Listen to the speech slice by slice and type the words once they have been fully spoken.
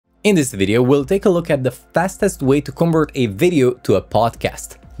In this video, we'll take a look at the fastest way to convert a video to a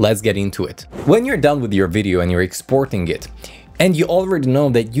podcast. Let's get into it. When you're done with your video and you're exporting it, and you already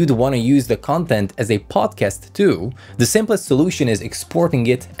know that you'd want to use the content as a podcast too, the simplest solution is exporting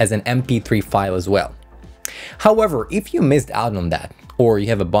it as an MP3 file as well. However, if you missed out on that, or you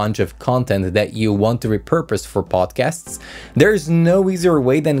have a bunch of content that you want to repurpose for podcasts, there's no easier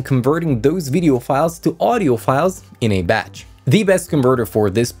way than converting those video files to audio files in a batch. The best converter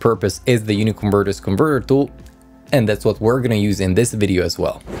for this purpose is the UniConverter's converter tool, and that's what we're gonna use in this video as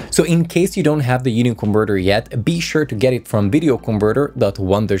well. So in case you don't have the UniConverter yet, be sure to get it from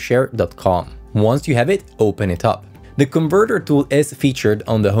videoconverter.wondershare.com. Once you have it, open it up. The converter tool is featured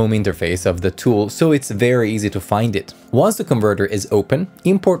on the home interface of the tool, so it's very easy to find it. Once the converter is open,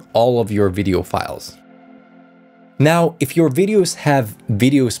 import all of your video files. Now, if your videos have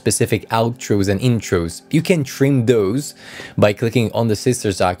video-specific outros and intros, you can trim those by clicking on the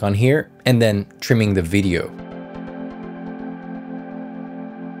scissors icon here and then trimming the video.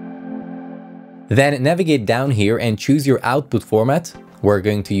 Then navigate down here and choose your output format. We're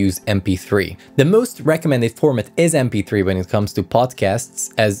going to use MP3. The most recommended format is MP3 when it comes to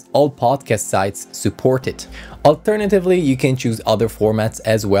podcasts, as all podcast sites support it. Alternatively, you can choose other formats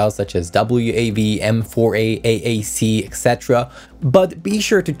as well, such as WAV, M4A, AAC, etc. But be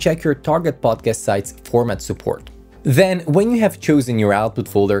sure to check your target podcast site's format support. Then, when you have chosen your output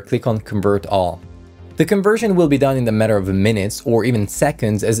folder, click on Convert All. The conversion will be done in a matter of minutes or even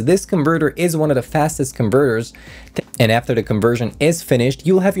seconds, as this converter is one of the fastest converters, and after the conversion is finished,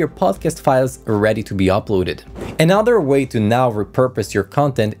 you'll have your podcast files ready to be uploaded. Another way to now repurpose your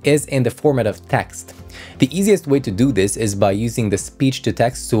content is in the format of text. The easiest way to do this is by using the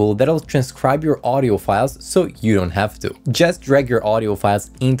speech-to-text tool that'll transcribe your audio files so you don't have to. Just drag your audio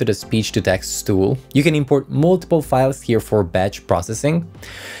files into the speech-to-text tool. You can import multiple files here for batch processing.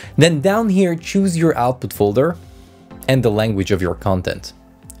 Then down here, choose your output folder and the language of your content.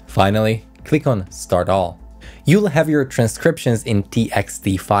 Finally, click on Start All. You'll have your transcriptions in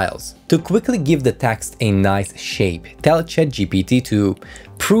TXT files. To quickly give the text a nice shape, tell ChatGPT to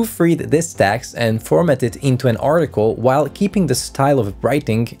proofread this text and format it into an article while keeping the style of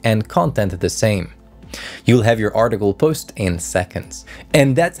writing and content the same. You'll have your article post in seconds.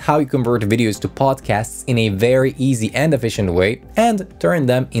 And that's how you convert videos to podcasts in a very easy and efficient way and turn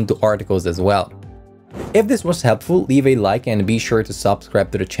them into articles as well. If this was helpful, leave a like and be sure to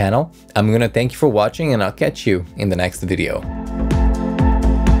subscribe to the channel. I'm gonna thank you for watching and I'll catch you in the next video.